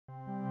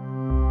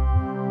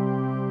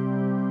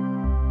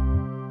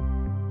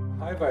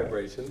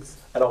vibrations,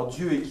 Alors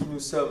Dieu et qui nous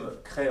sommes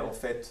créent en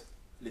fait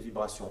les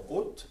vibrations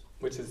hautes,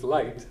 which is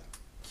light,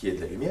 qui est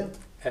de la lumière,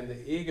 and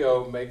the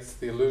ego makes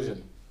the illusion.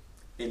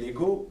 et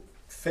l'ego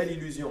fait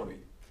l'illusion, lui.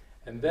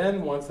 And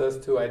then wants us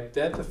to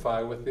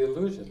identify with the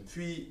illusion.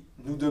 Puis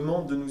nous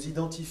demande de nous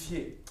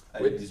identifier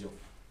à Oui. l'illusion.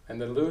 And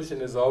the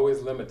illusion is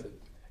always limited.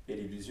 Et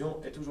l'illusion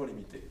est toujours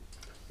limitée.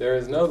 There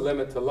is no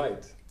limit to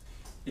light.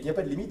 Il n'y a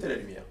pas de limite à la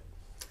lumière.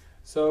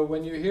 So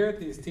when you hear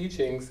these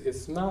teachings,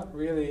 it's not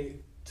really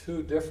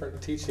two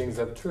different teachings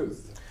of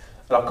truth.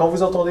 Alors quand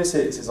vous entendez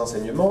ces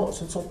enseignements,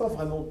 ce ne sont pas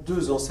vraiment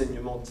deux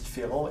enseignements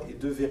différents et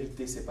deux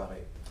vérités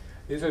séparées.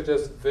 These are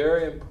just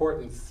very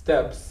important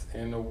steps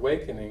in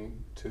awakening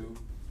to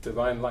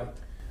divine light.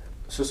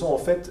 Ce sont en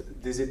fait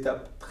des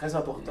étapes très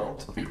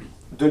importantes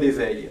de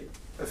l'éveil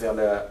vers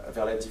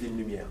la divine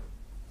lumière.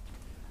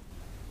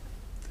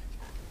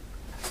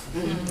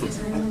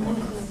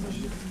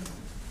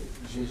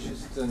 J'ai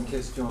juste une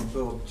question un peu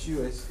obtuse.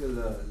 Est-ce que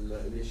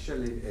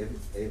l'échelle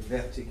est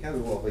verticale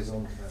ou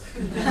horizontale?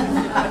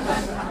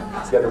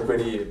 It's got a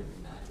pretty...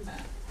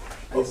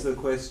 Is the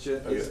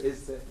question, Okay.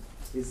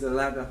 is the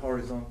ladder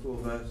horizontal or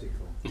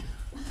vertical?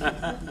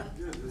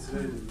 That's a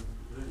very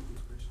good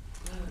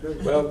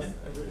question. Well,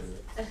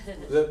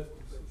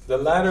 the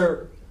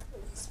ladder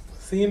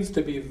seems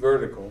to be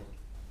vertical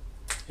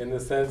in the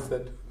sense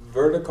that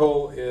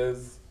vertical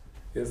is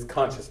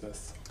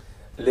consciousness.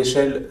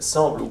 L'échelle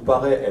semble ou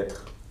paraît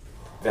être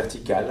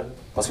verticale,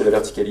 parce que la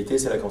verticalité,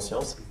 c'est la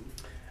conscience.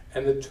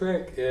 And the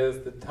trick is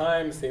the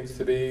time seems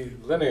to be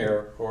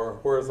linear or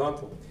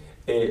horizontal.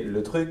 Et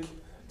le truc,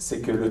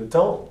 c'est que le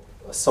temps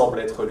semble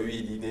être,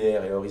 lui,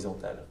 linéaire et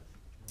horizontal.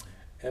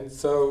 And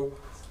so,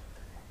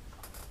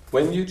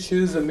 when you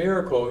choose a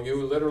miracle,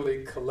 you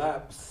literally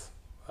collapse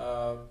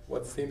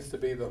what seems to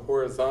be the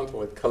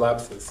horizontal, it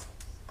collapses.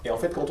 Et en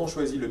fait, quand on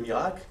choisit le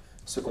miracle,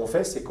 ce qu'on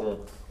fait, c'est qu'on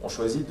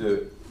choisit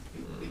de...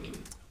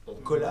 On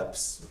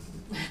collapse.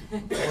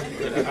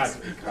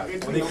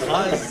 On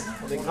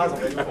écrase,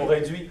 on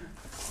réduit.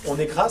 On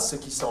écrase ce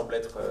qui semble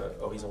être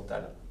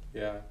horizontal.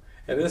 Yeah.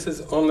 And this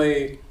is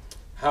only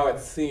how it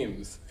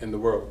seems in the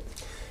world.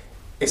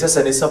 Et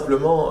ça n'est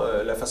simplement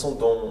la façon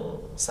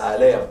dont ça a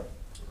l'air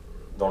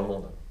dans le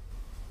monde.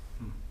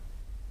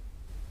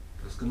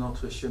 Parce que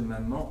notre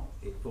cheminement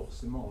est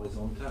forcément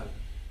horizontal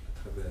à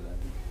travers la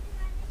vie.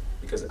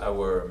 Because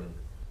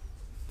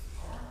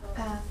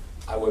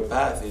our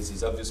path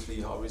is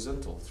obviously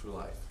horizontal through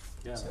life.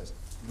 Yeah. It says.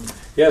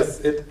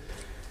 Yes,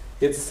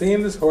 it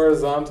seems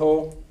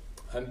horizontal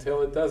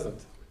until it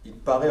doesn't. Il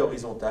paraît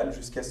horizontal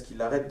jusqu'à ce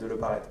qu'il arrête de le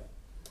paraître.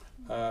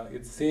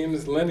 It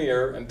seems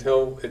linear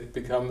until it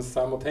becomes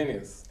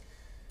simultaneous.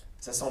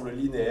 Ça semble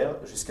linéaire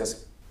jusqu'à ce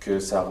que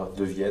ça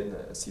devienne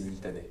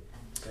simultané.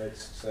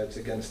 So it's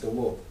against the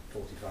wall,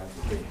 45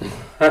 degrees.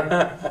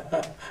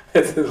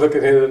 It's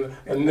looking at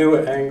a new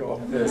angle.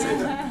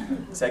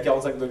 C'est à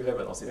 45 degrés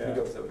maintenant, c'est Yeah.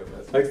 plus comme ça.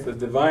 Comme ça. Like the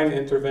divine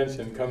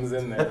intervention comes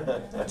in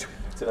there.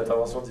 C'est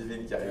l'intervention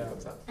divine qui arrive Yeah. comme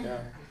ça.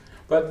 Yeah.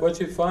 But what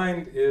you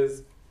find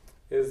is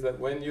that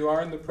when you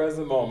are in the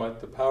present moment,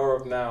 the power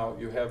of now,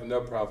 you have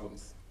no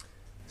problems.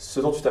 Ce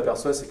dont tu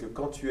t'aperçois, c'est que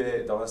quand tu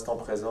es dans l'instant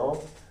présent,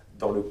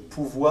 dans le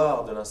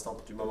pouvoir de l'instant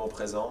du moment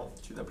présent,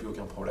 tu n'as plus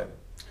aucun problème.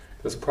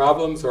 Because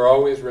problems are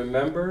always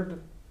remembered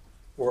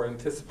or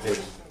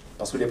anticipated.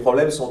 Parce que les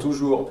problèmes sont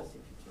toujours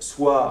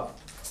soit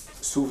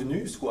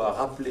souvenus, soit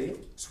rappelés,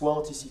 soit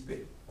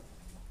anticipés.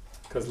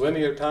 Because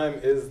linear time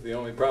is the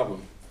only problem.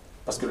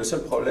 Parce que le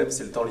seul problème,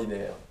 c'est le temps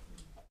linéaire.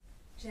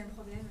 J'ai un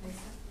problème avec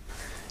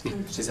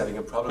ça. She's having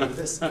a problem with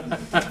this.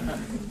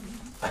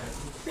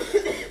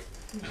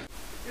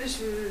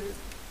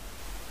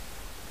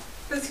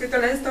 Parce que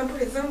dans l'instant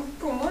présent,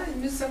 pour moi,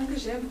 il me semble que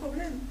j'ai un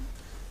problème.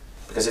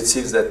 Because it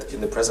seems that in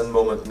the present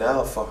moment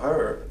now, for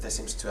her, she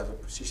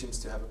seems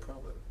to have a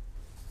problem.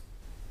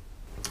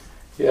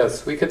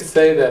 Yes, we could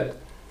say that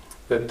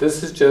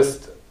this is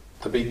just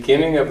the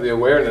beginning of the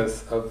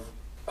awareness of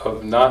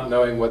not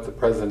knowing what the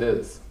present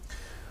is.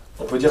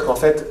 On peut dire qu'en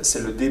fait,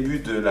 c'est le début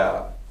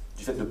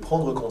du fait de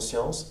prendre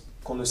conscience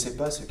qu'on ne sait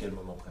pas ce qu'est le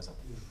moment présent.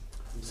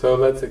 So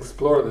let's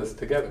explore this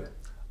together.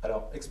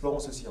 Alors,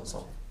 explorons ceci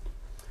ensemble.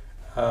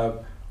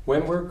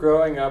 When we're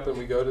growing up and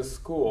we go to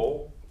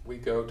school, we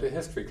go to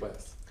history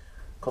class.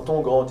 Quand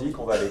on grandit,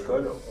 qu'on va à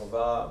l'école, on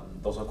va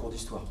dans un cours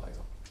d'histoire, par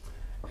exemple.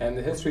 And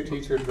the history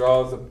teacher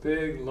draws a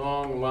big,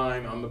 long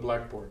line on the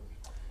blackboard.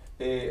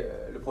 Et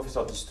le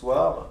professeur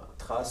d'histoire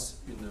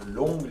trace une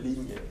longue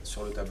ligne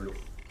sur le tableau,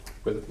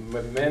 With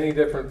many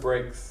different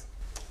breaks,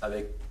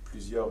 avec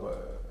plusieurs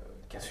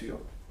cassures,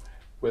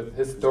 with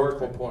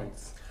historical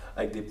points.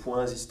 avec des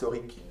points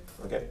historiques.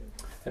 Okay?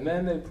 And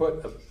then they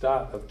put a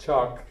dot of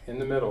chalk in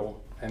the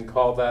middle and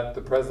call that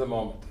the present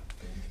moment.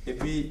 Et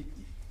puis,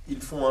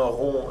 ils font un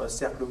rond, un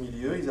cercle au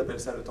milieu, ils appellent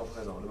ça le temps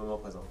présent, le moment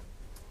présent.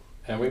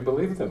 And we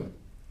believe them.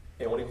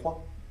 Et on les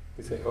croit.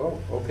 We say, oh,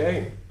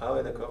 okay. Ah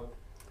ouais, d'accord.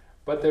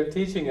 But they're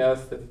teaching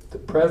us that the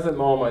present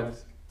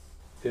moment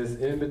is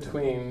in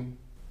between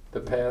the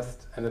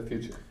past and the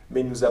future.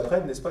 Mais ils nous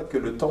apprennent, n'est-ce pas, que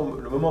le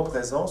moment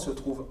présent se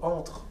trouve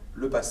entre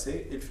le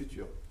passé et le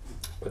futur.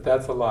 But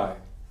that's a lie.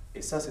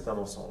 Et ça, c'est un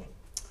mensonge.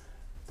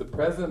 The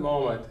present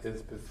moment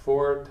is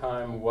before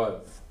time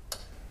was.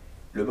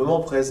 Le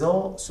moment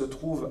présent se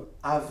trouve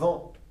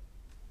avant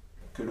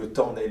que le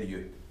temps n'ait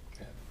lieu.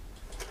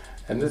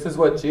 And this is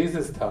what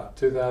Jesus taught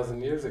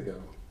 2,000 years ago.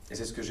 Et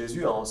c'est ce que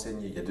Jésus a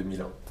enseigné il y a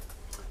 2000 ans.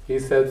 He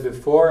said,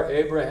 before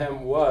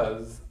Abraham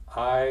was,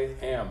 I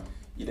am.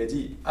 Il a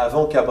dit,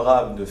 avant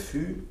qu'Abraham ne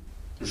fût,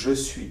 je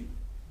suis.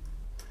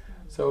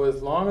 So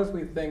as long as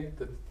we think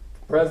that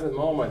the present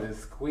moment is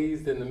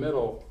squeezed in the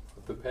middle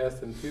of the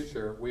past and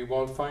future, we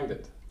won't find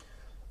it.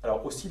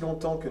 Alors, aussi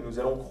longtemps que nous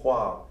allons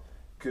croire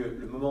que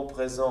le moment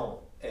présent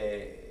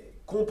est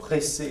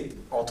compressé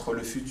entre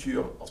le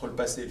futur, entre le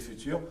passé et le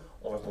futur,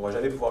 on va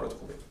jamais pouvoir le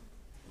trouver.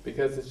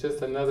 Because it's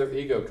just another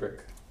ego trick.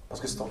 Parce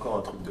que c'est encore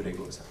un truc de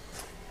l'ego, ça.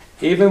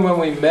 Even when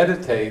we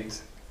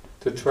meditate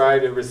to try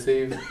to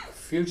receive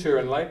future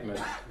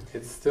enlightenment,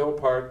 it's still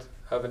part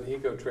of an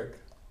ego trick.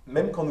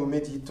 Même quand nous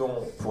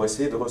méditons pour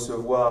essayer de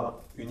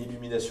recevoir une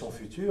illumination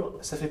future,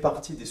 ça fait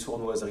partie des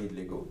sournoiseries de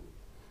l'ego.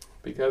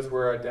 Because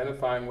we're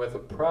identifying with a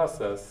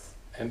process,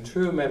 and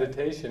true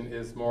meditation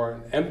is more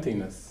an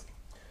emptiness.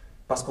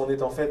 Parce qu'on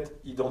est en fait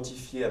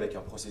identifié avec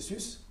un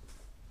processus,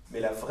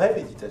 mais la vraie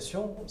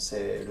méditation,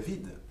 c'est le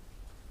vide.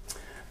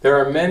 There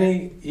are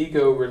many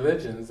ego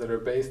religions that are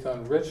based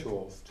on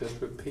rituals, just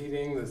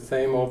repeating the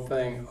same old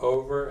thing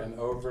over and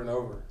over and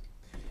over.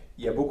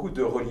 Il y a beaucoup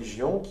de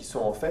religions qui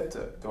sont en fait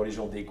des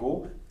religions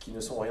d'ego, qui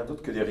ne sont rien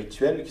d'autre que des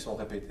rituels qui sont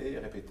répétés,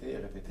 répétés,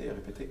 répétés,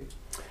 répétés.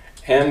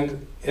 And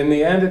in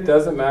the end, it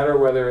doesn't matter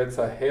whether it's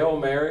a Hail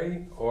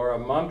Mary or a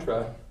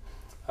mantra.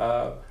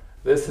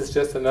 This is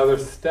just another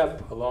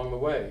step along the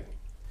way.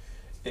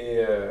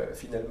 Et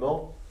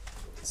finalement,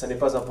 ça n'est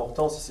pas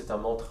important si c'est un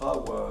mantra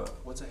ou un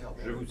what's a Hail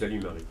Mary? Je vous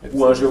salue Marie.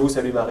 Ou un Je vous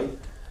salue Marie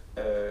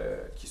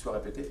qui soit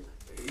répété.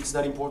 It's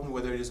not important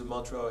whether it is a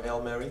mantra or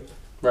Hail Mary.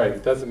 Right,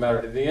 it doesn't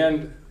matter. In the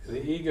end, the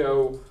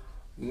ego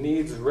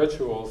needs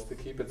rituals to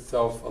keep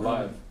itself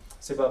alive.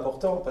 C'est pas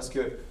important parce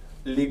que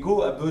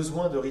l'ego a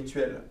besoin de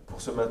rituels pour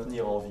se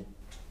maintenir en vie.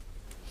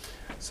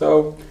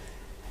 So,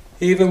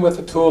 even with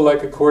a tool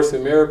like A Course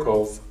in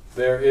Miracles,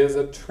 there is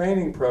a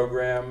training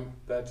program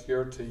that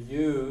you're to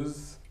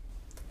use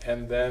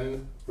and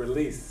then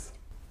release.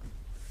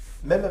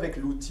 Même avec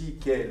l'outil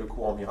qu'est le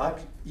cours en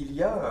miracle, il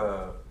y a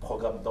un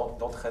programme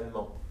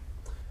d'entraînement.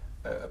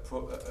 A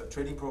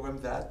training program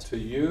that... To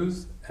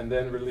use and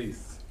then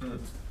release.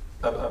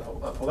 Un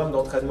programme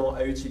d'entraînement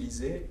à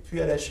utiliser,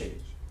 puis à lâcher.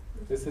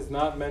 This is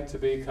not meant to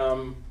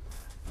become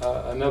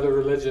another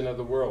religion of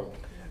the world.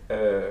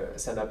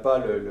 Ça n'a pas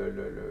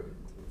le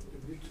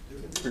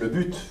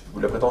but, ou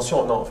la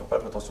prétention, non, enfin pas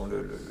la prétention,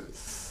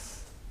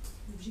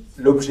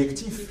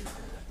 l'objectif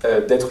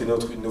d'être une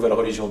nouvelle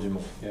religion du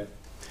monde. Yeah.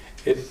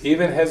 It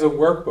even has a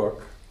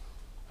workbook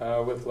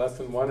with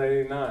lesson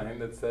 189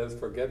 that says,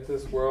 forget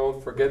this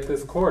world, forget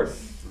this course.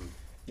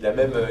 Il y a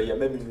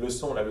même une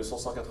leçon, la leçon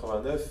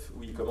 189,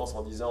 où il commence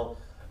en disant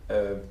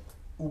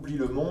oublie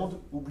le monde,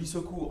 oublie ce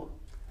cours.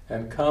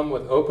 And come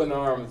with open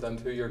arms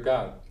unto your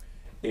God.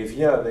 Et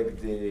viens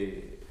avec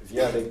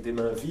des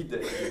mains vides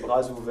et des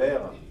bras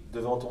ouverts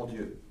devant ton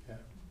Dieu. Yeah.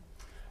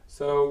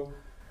 So,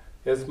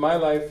 as my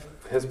life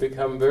has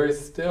become very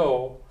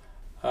still,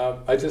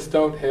 I just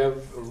don't have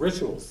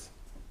rituals.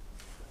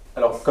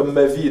 Alors, comme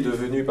ma vie est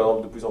devenue, par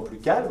exemple, de plus en plus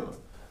calme,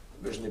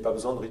 je n'ai pas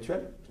besoin de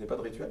rituel. Je n'ai pas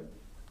de rituel.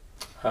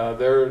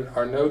 There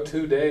are no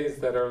 2 days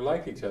that are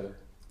like each other.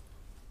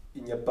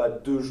 Il n'y a pas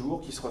 2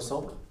 jours qui se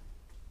ressemblent.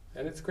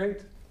 And it's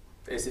great.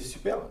 Et c'est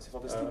super, c'est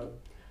fantastique.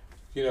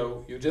 You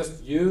know, you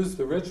just use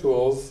the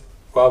rituals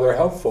while they're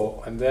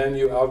helpful, and then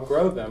you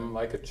outgrow them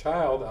like a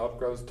child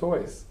outgrows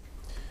toys.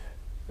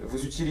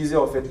 Vous utilisez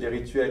en fait les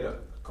rituels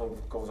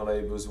quand vous en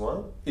avez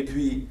besoin, et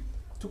puis,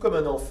 tout comme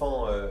un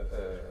enfant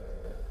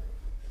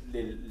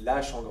les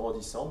lâche en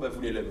grandissant, bah,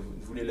 vous les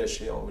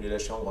lâchez en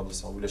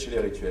grandissant, vous lâchez les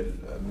rituels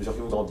à mesure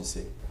que vous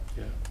grandissez.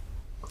 Yeah.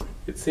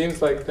 It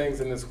seems like things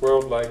in this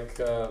world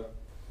like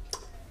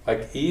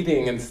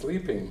eating and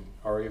sleeping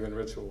are even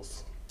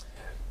rituals.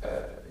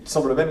 Il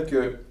semble même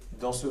que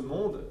dans ce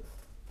monde,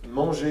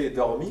 manger et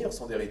dormir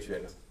sont des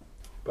rituels.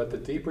 But the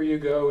deeper you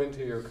go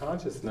into your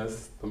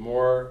consciousness, the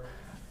more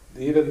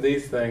even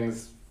these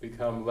things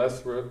become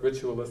less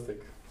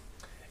ritualistic.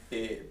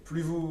 Et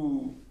plus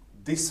vous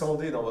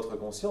descendez dans votre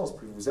conscience,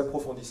 plus vous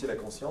approfondissez la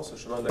conscience, le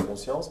chemin de la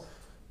conscience,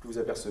 plus vous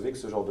apercevez que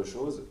ce genre de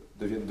choses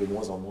deviennent de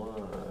moins en moins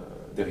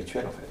des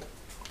rituels en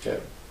fait. Yeah.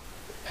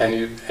 And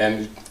you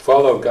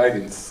follow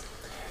guidance.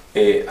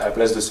 Et à la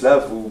place de cela,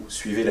 vous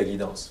suivez la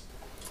guidance.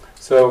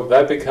 So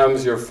that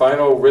becomes your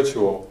final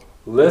ritual.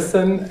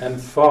 Listen and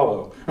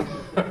follow.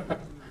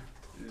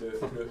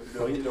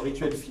 le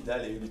rituel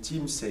final et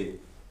ultime, c'est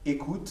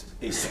écoute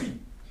et suis.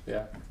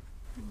 Yeah.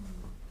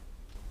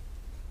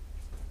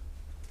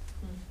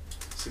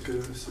 C'est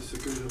ce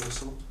que je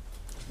ressens.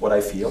 What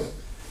I feel.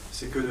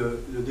 C'est que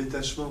le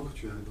détachement dont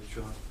tu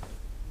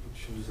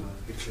nous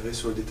as éclairé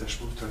sur le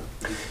détachement tout à l'heure.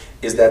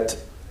 Is that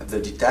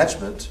the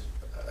detachment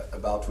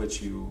about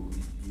which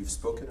you've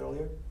spoken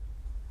earlier?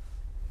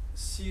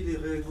 S'il est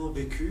réellement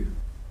vécu,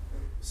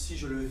 si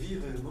je le vis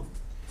réellement,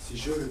 si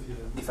je le vis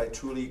réellement, if I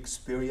truly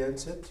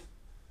experience it,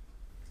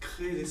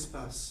 créer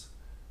l'espace.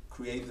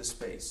 create the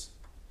space.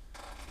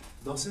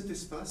 Dans cet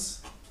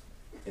espace,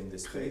 In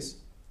this space,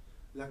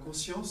 la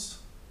conscience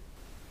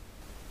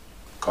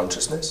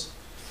consciousness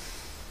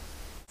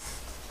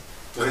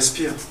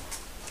respire.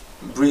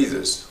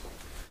 breathes,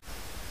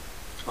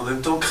 En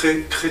même temps,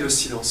 crée le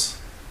silence.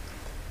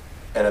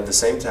 and at the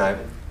same time,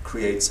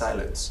 create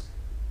silence.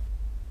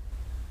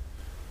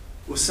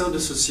 Au sein de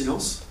ce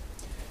silence,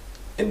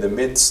 In the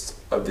midst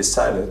of this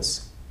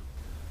silence,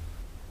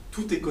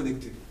 tout est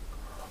connecté.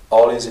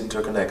 all is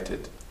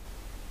interconnected.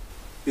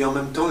 Et en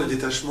même temps, le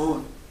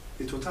détachement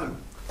est total.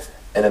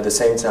 And at the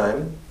same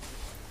time,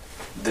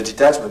 the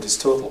detachment is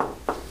total.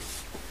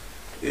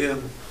 Et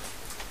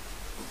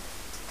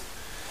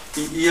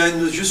il y a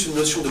juste une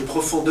notion de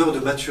profondeur, de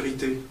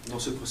maturité dans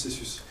ce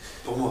processus,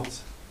 pour moi.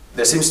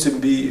 There seems to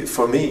be,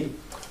 for me,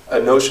 a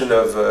notion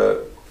of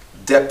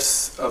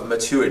depth of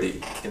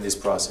maturity in this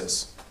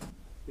process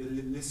Et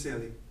laisser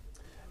aller.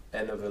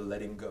 and of a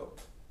letting go.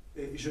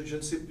 Et je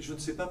ne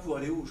sais pas pour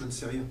aller où, je ne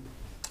sais rien.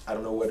 I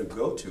don't know where to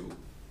go to.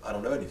 I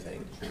don't know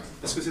anything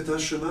Parce que c'est un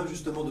chemin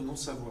justement de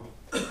non-savoir.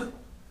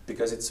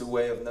 because it's a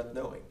way of not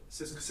knowing.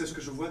 C'est ce que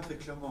je vois très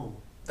clairement.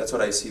 That's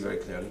what I see very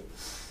clearly.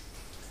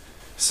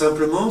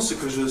 Simplement, ce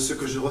que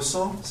je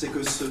ressens, c'est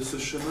que ce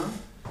chemin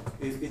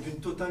est d'une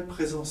totale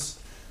présence.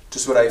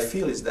 Just what I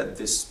feel is that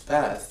this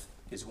path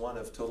is one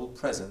of total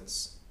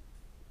presence,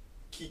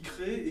 Qui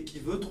crée et qui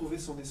veut trouver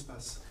son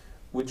espace.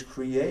 which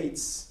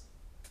creates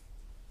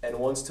and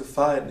wants to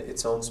find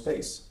its own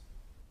space.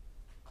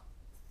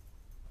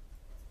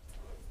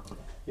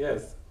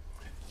 Yes,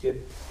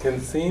 it can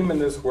seem in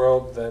this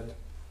world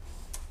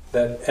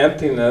that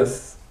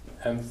emptiness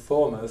and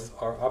fullness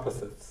are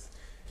opposites.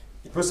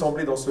 Il peut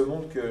sembler dans ce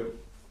monde que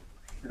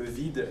le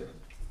vide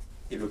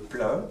et le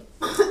plein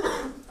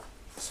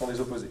sont des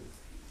opposés.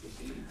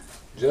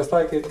 Just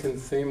like it can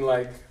seem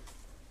like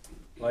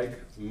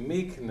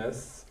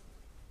meekness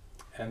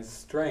and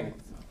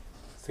strength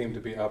seem to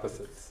be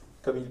opposites.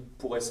 Comme il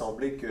pourrait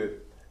sembler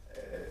que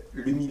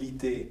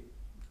l'humilité,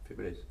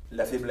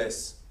 la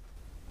faiblesse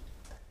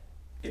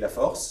et la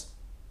force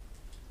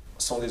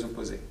sont des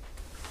opposés.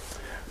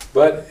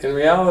 But in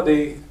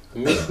reality,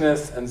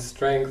 meekness and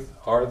strength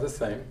are the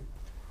same.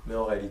 Mais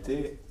en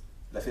réalité,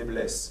 la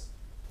faiblesse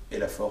et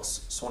la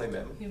force sont les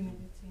mêmes. Humility.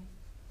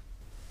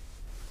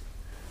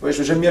 Oui,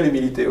 j'aime bien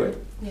l'humilité, ouais.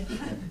 Yeah.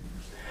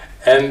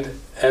 And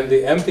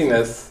the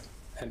emptiness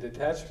and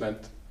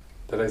detachment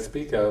that I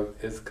speak of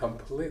is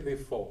completely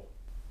full.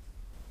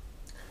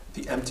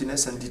 The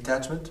emptiness and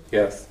detachment.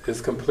 Yes,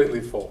 is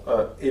completely full.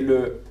 Et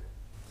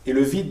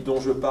le vide dont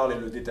je parle et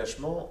le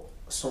détachement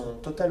sont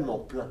totalement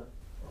pleins,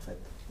 en fait.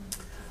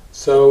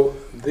 So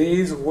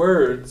these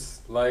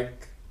words,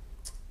 like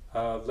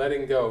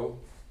letting go,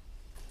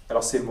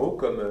 Alors ces mots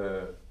comme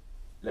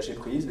lâcher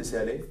prise, laisser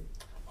aller,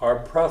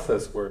 are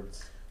process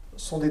words.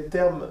 sont des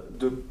termes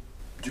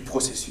du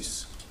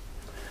processus.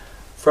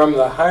 From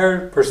the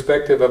higher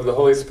perspective of the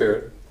Holy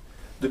Spirit,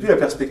 Depuis la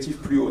perspective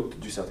plus haute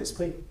du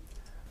Saint-Esprit,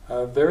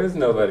 there is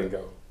no letting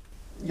go,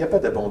 il n'y a pas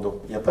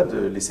d'abandon, il n'y a pas de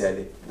laisser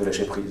aller, de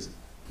lâcher prise.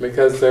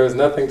 because there is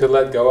nothing to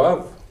let go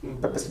of.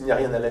 Pas parce qu'il n'y a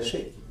rien à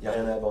lâcher, il n'y a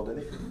rien à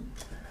abandonner.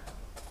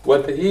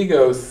 What the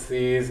ego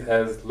sees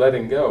as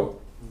letting go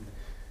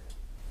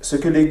Ce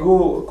que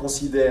l'ego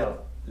considère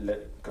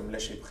comme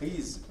lâcher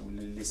prise ou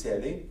laisser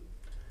aller,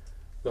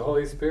 the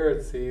Holy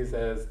Spirit sees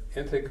as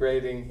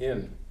integrating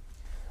in.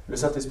 le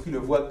Saint-Esprit le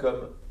voit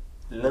comme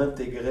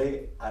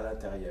l'intégrer à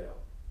l'intérieur.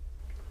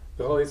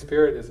 The Holy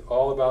Spirit is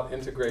all about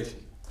integration.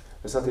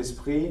 Le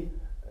Saint-Esprit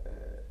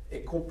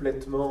est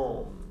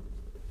complètement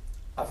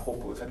à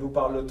propos, ça nous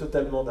parle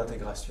totalement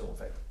d'intégration en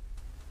fait.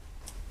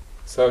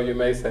 So you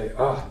may say,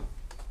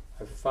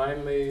 I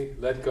finally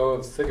let go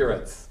of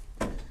cigarettes.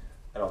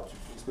 Alors,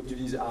 il faut que tu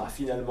dises,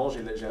 finalement,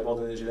 j'ai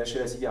abandonné, j'ai lâché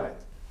la cigarette.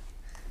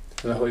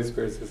 And the Holy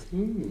Spirit says,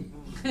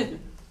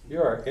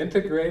 you are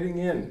integrating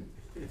in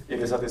Et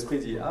le Saint-Esprit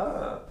dit,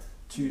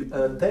 tu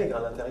intègres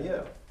à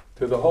l'intérieur.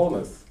 to the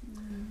wholeness,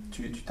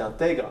 Tu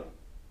t'intègres.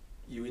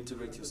 You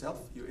integrate yourself.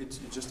 You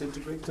just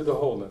integrate. to the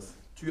wholeness.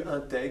 Tu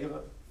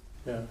intègres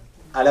Yeah.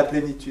 à la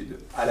plénitude,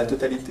 à la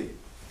totalité.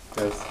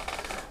 Yes.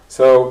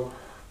 So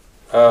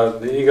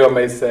the ego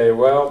may say,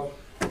 well,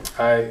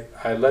 I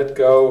let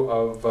go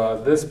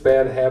of this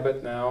bad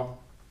habit now,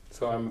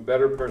 so I'm a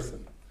better person.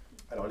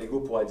 Alors l'ego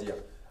pourra dire,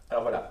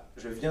 alors voilà,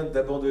 je viens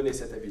d'abandonner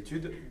cette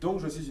habitude, donc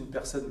je suis une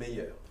personne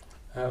meilleure.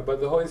 But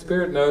the Holy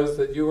Spirit knows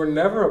that you were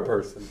never a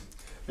person,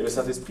 Mais le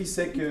Saint-Esprit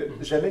sait que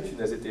jamais tu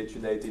n'as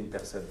été une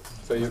personne.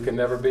 so you can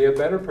never be a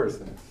better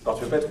person. Alors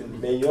tu ne peux pas être une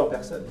meilleure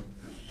personne.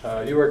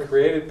 You were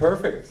created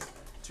perfect.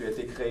 Tu as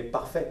été créé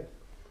parfait.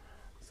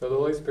 So the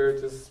Holy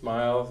Spirit just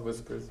smiles,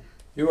 whispers,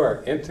 you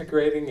are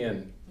integrating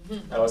in.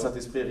 Alors le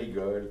Saint-Esprit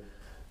rigole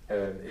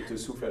et te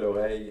souffle à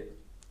l'oreille.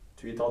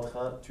 Tu es en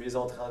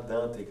train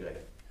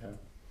d'intégrer.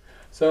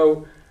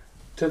 So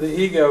to the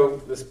ego,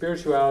 the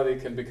spirituality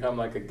can become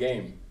like a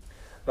game.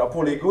 Alors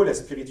pour l'ego, la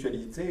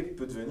spiritualité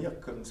peut devenir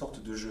comme une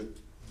sorte de jeu.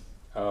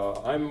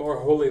 I'm more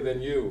holy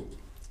than you.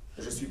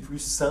 Je suis plus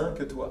sain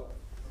que toi.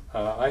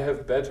 I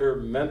have better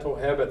mental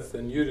habits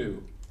than you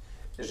do.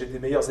 J'ai des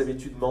meilleures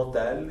habitudes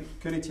mentales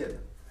que les tiennes.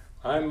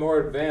 I'm more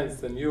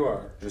advanced than you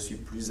are. Je suis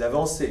plus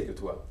avancé que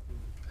toi.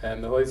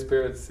 And the Holy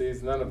Spirit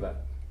sees none of that.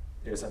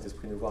 Et le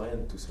Saint-Esprit ne voit rien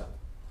de tout cela.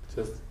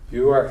 Just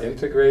you are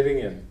integrating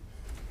in.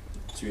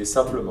 Tu es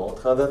simplement en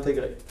train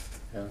d'intégrer.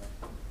 Yeah.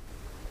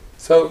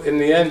 So in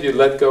the end, you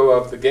let go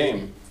of the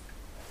game,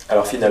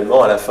 Alors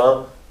finalement, à la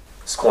fin,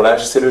 ce qu'on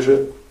lâche, c'est le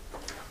jeu.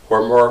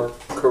 or more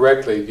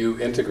correctly, you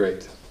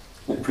integrate.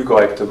 Ou plus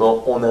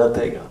correctement, on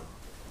intègre.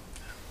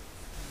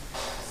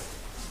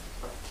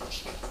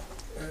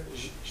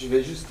 Je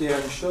vais juste dire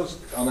une chose.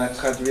 On a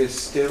traduit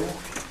still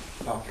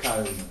par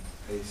calme.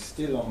 Et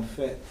still, en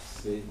fait,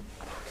 c'est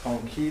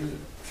tranquille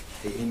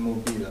et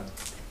immobile.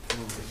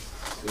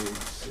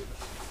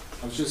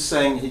 I was just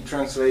saying he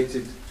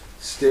translated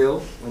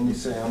still, when you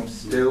say I'm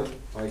still,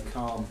 by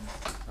calm.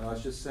 And I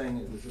was just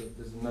saying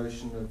there's a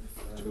notion of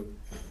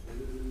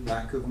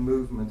lack of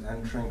movement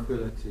and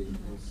tranquility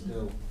in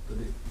still, but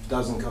it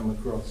doesn't come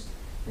across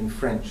in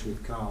French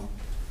with calm.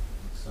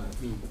 So,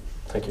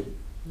 Thank you.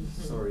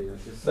 sorry, I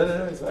just...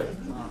 No, it's fine.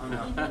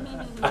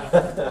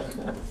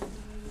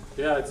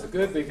 Yeah, it's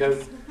good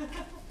because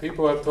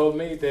people have told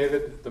me,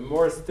 David, the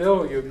more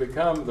still you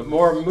become, the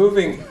more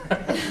moving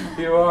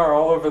you are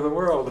all over the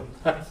world.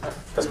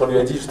 Parce qu'on lui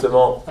a dit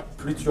justement,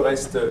 plus tu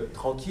restes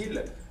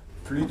tranquille,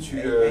 plus tu...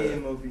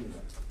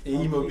 Et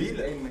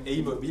immobile. et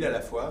immobile à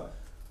la fois,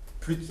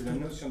 plus C'est la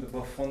notion de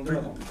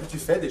profondeur. plus tu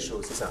fais des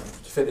choses, c'est ça.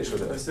 Plus tu fais des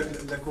choses.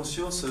 La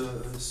conscience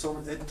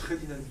semble être très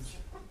dynamique,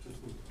 je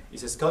trouve. He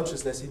says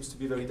consciousness seems to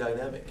be very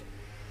dynamic.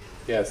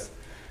 Yes,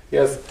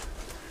 yes.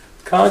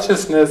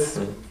 Consciousness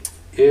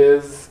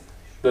is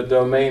the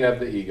domain of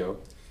the ego.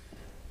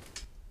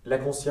 La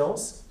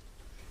conscience,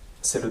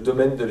 c'est le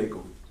domaine de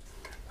l'ego.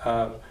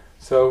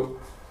 So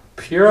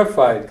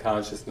purified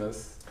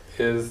consciousness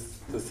is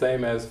the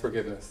same as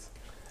forgiveness.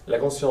 La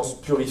conscience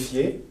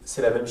purifiée,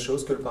 c'est la même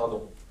chose que le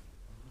pardon.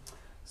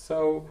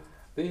 So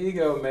the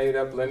ego made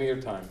up linear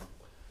time.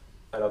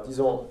 Alors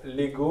disons,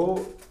 l'ego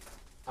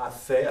a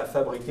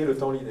fabriqué le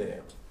temps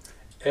linéaire.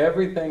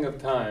 Everything of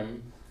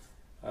time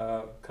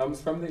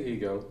comes from the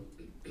ego.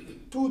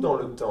 Tout dans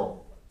le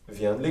temps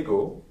vient de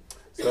l'ego.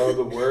 So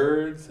the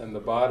words and the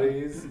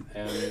bodies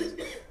and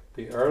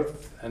the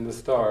earth and the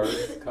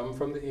stars come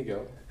from the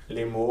ego.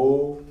 Les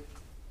mots,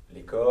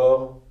 les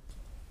corps,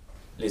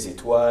 les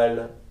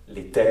étoiles,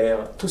 les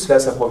terres, tout cela,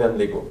 ça provient de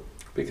l'ego.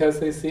 Because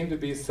they seem to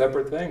be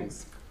separate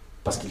things.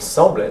 Parce qu'ils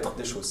semblent être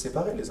des choses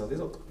séparées les uns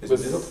des autres, les unes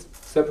des autres,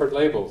 With separate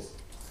labels.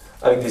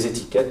 avec des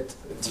étiquettes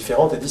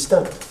différentes et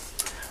distinctes.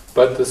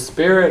 But the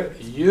spirit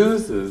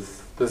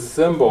uses the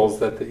symbols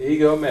that the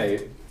ego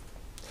made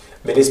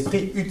Mais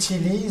l'esprit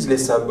utilise les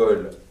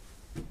symboles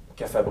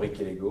qu'a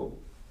fabriqué l'ego,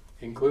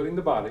 including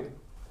the body,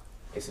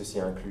 et ceci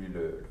inclut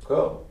le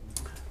corps,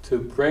 to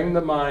bring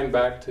the mind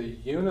back to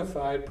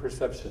unified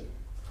perception.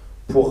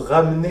 pour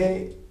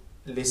ramener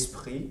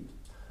l'esprit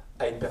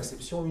à une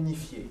perception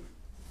unifiée.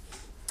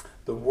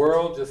 The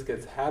world just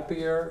gets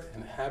happier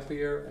and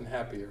happier and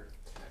happier.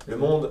 Le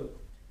monde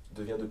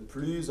devient de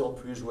plus en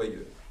plus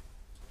joyeux.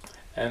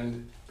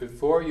 And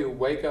before you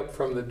wake up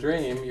from the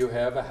dream, you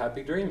have a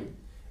happy dream.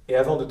 Et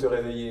avant de te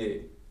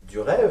réveiller du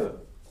rêve,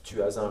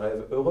 tu as un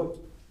rêve heureux.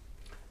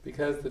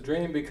 Because the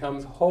dream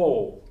becomes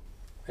whole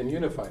and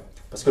unified.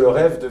 Parce que le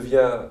rêve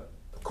devient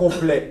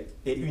complet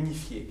et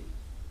unifié.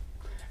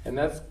 And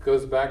that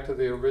goes back to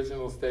the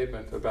original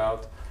statement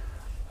about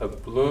a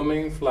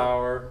blooming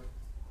flower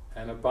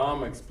and a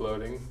bomb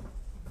exploding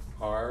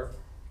are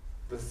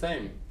the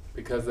same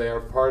because they are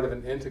part of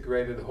an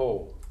integrated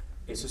whole.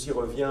 Et ceci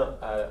revient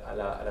à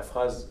la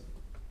phrase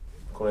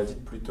qu'on a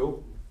dite plus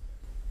tôt.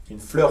 Une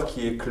fleur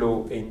qui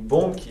éclot et une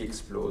bombe qui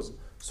explose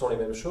sont les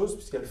mêmes choses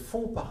puisqu'elles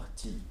font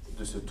partie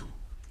de ce tout.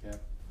 Yeah.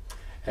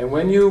 And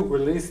when you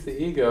release the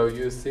ego,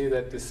 you see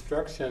that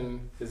destruction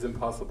is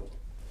impossible.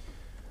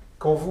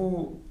 Quand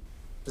vous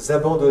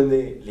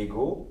abandonnez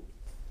l'ego,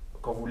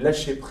 quand vous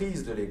lâchez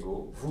prise de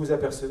l'ego, vous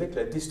apercevez que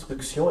la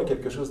destruction est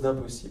quelque chose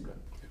d'impossible.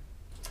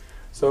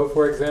 So,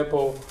 for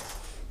example,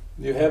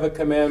 you have a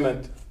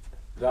commandment,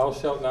 thou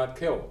shalt not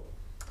kill.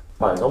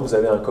 Par exemple, vous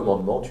avez un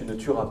commandement, tu ne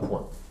tueras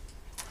point.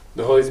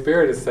 The Holy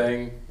Spirit is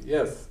saying,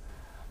 yes,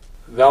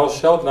 thou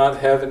shalt not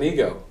have an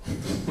ego.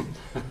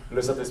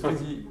 Le Saint-Esprit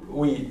dit,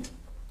 oui,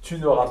 tu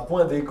n'auras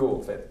point d'ego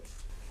en fait.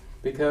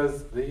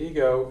 Because the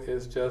ego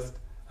is just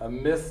a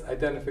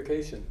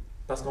misidentification.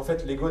 Parce qu'en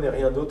fait, l'ego n'est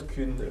rien d'autre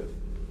qu'une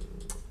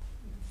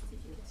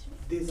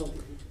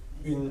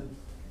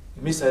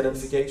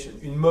misidentification,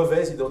 une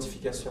mauvaise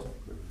identification.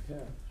 Yeah.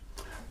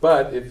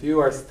 But if you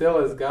are still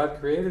as God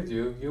created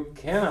you, you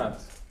cannot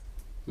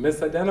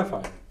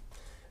misidentify.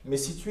 Mais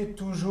si tu es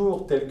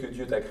toujours tel que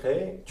Dieu t'a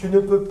créé, tu ne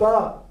peux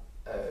pas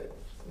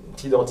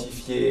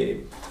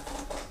t'identifier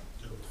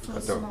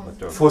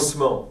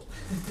faussement,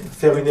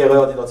 faire une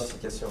erreur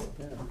d'identification.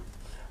 Yeah.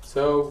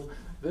 So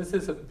this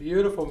is a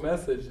beautiful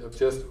message of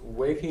just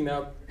waking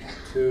up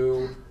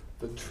to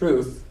the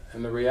truth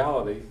and the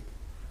reality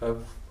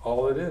of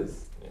all it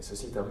is. Et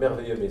ceci est un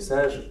merveilleux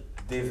message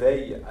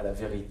d'éveil à la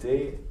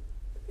vérité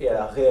et à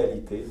la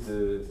réalité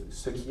de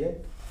ce qui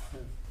est.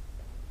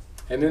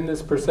 And in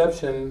this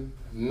perception,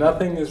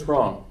 nothing is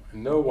wrong,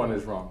 and no one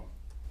is wrong.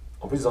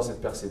 En plus, dans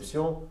cette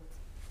perception,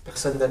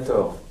 personne n'a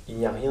tort. Il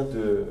n'y a rien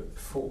de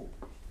faux.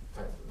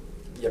 Enfin,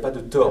 il n'y a pas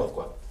de tort,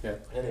 quoi. Yeah.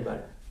 Rien n'est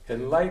mal.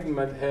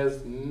 Enlightenment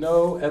has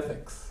no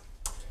ethics.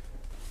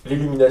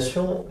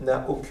 L'illumination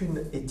n'a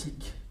aucune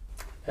éthique.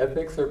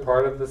 Ethics are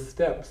part of the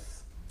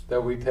steps that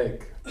we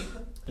take.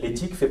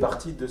 L'éthique fait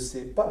partie de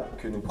ces pas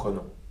que nous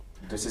prenons,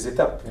 de ces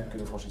étapes Yeah. que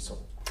nous franchissons.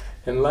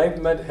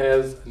 Enlightenment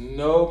has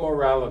no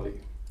morality.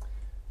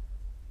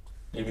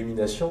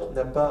 L'illumination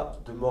n'a pas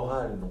de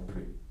morale non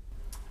plus.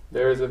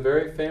 There is a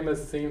very famous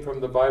scene from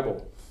the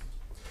Bible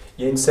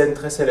Il y a une scène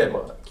très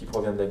célèbre qui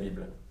provient de la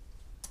Bible,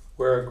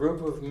 where a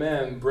group of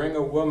men bring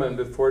a woman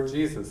before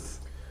Jesus,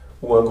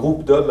 où un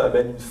groupe d'hommes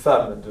amène une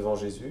femme devant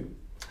Jésus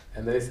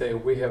and they say,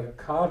 "We have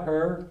caught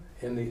her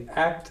in the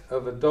act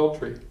of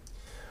adultery."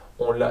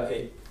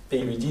 et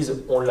ils lui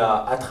disent on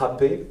l'a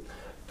attrapée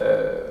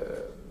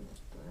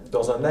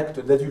dans un acte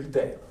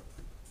d'adultère.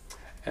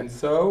 And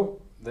so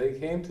they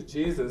came to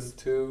Jesus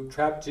to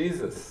trap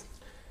Jesus.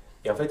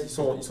 Et en fait, ils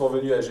sont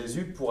venus à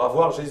Jésus pour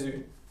avoir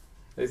Jésus.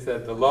 They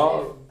said, the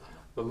law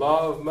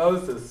of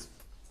Moses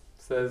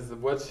says that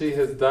what she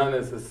has done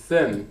is a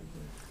sin.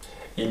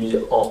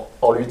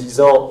 En lui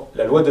disant,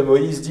 la loi de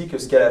Moïse dit que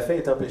ce qu'elle a fait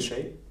est un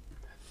péché.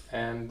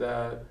 And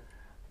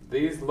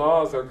these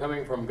laws are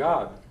coming from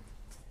God.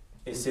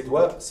 Et ces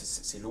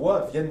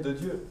lois viennent de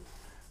Dieu.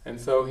 And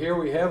so here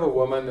we have a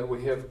woman that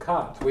we have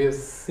caught. We have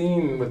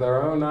seen with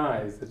our own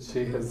eyes that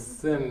she has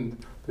sinned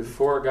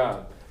before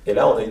God. Et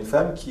là, on a une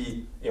femme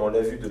et on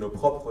l'a vu de nos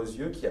propres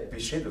yeux, qui a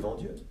péché devant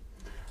Dieu.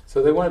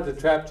 So they wanted to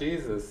trap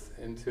Jesus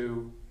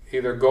into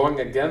either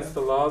going against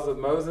the laws of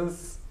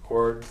Moses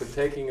or to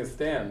taking a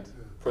stand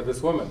for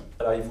this woman.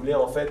 Alors, ils voulaient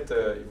en fait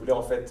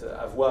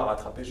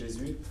attraper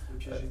Jésus,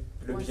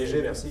 le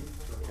piéger, merci.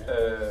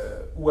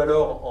 Ou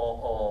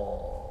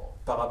alors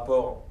par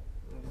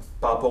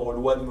rapport aux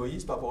lois de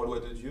Moïse, par rapport aux lois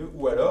de Dieu,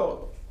 ou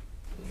alors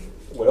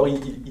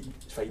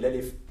il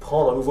allait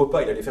prendre un nouveau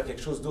pas, il allait faire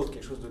quelque chose d'autre,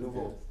 quelque chose de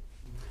nouveau.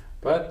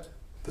 But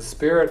the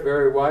Spirit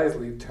very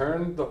wisely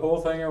turned the whole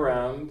thing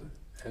around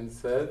and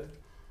said,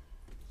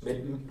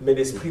 Mais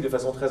l'Esprit, de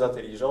façon très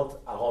intelligente,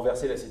 a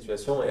renversé la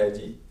situation et a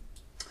dit,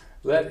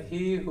 "Let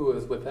he who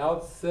is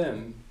without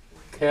sin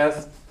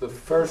cast the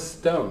first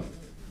stone."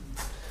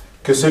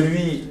 que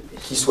celui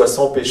qui soit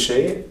sans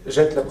péché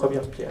jette la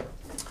première pierre.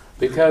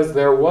 Because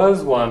there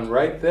was one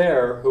right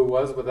there who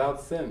was without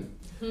sin.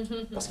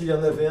 Parce qu'il y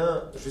en avait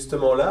un,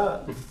 justement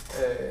là,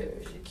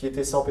 qui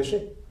était sans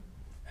péché.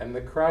 And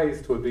the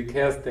Christ would be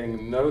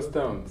casting no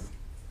stones.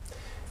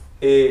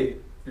 Et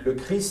le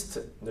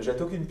Christ ne jette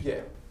aucune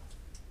pierre.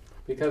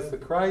 Because the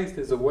Christ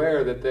is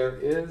aware that there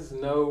is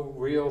no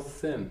real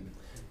sin.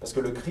 Parce que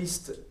le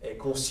Christ est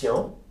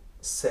conscient,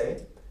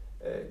 sait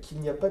qu'il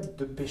n'y a pas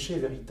de péché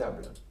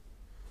véritable.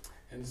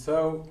 And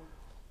so,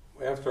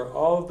 after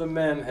all of the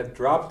men had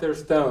dropped their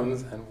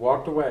stones and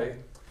walked away,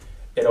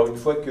 Et alors une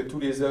fois que tous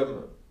les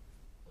hommes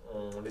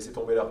ont laissé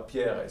tomber leurs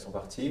pierres et sont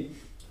partis,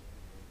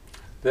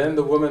 then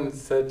the woman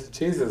said to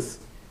Jesus,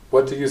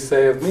 "What do you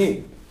say of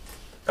me?"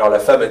 alors la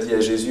femme a dit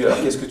à Jésus, alors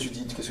qu'est-ce que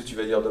tu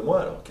vas dire de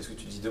moi? Alors qu'est-ce que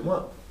tu dis de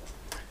moi?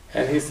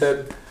 And he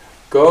said,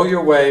 "Go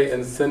your way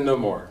and sin no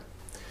more."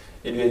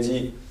 Et lui a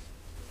dit,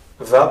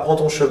 va, prends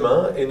ton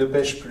chemin et ne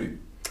pêche plus.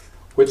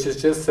 Which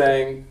is just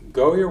saying,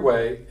 go your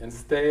way and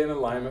stay in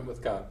alignment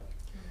with God.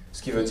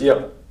 Ce qui veut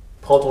dire,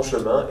 prends ton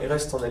chemin et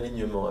reste en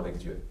alignement avec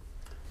Dieu.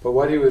 But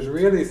what he was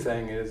really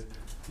saying is,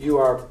 you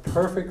are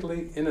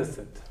perfectly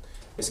innocent.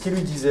 Et ce qu'il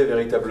lui disait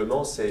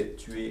véritablement, c'est,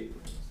 tu es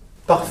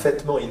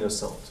parfaitement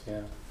innocente.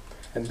 Yeah.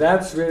 And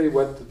that's really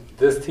what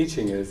this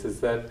teaching is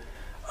that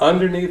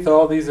underneath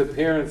all these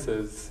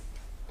appearances,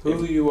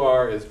 who you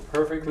are is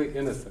perfectly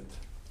innocent.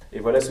 Et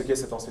voilà ce qu'est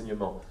cet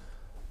enseignement.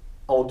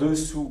 En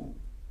dessous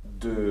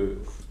de...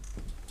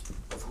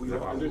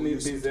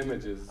 Underneath these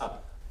images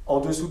En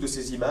dessous de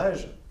ces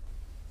images,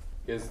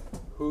 is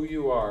who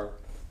you are,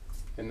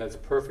 and that's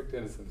perfect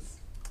innocence.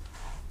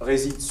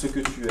 réside ce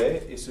que tu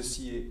es, et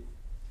ceci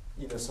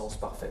est innocence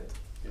parfaite.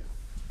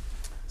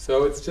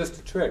 So it's just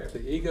a trick. The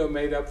ego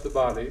made up the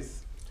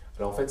bodies.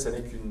 Alors en fait, ça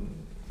n'est qu'une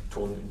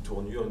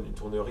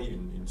tournerie,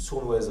 une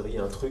sournoiserie,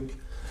 un truc.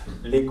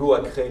 L'ego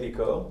a créé les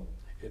corps.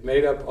 It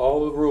made up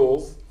all the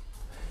rules,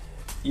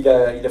 Il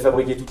a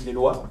fabriqué toutes les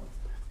lois.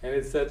 and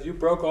it said, you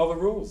broke all the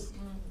rules.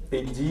 Et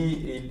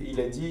il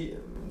a dit,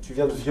 tu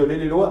viens de violer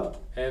les lois.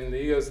 And the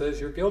ego says,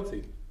 you're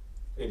guilty.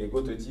 Et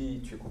l'ego te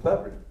dit, tu es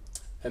coupable.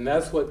 And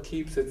that's what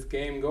keeps its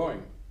game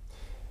going.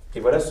 Et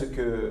voilà ce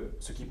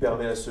qui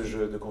permet à ce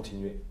jeu de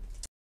continuer.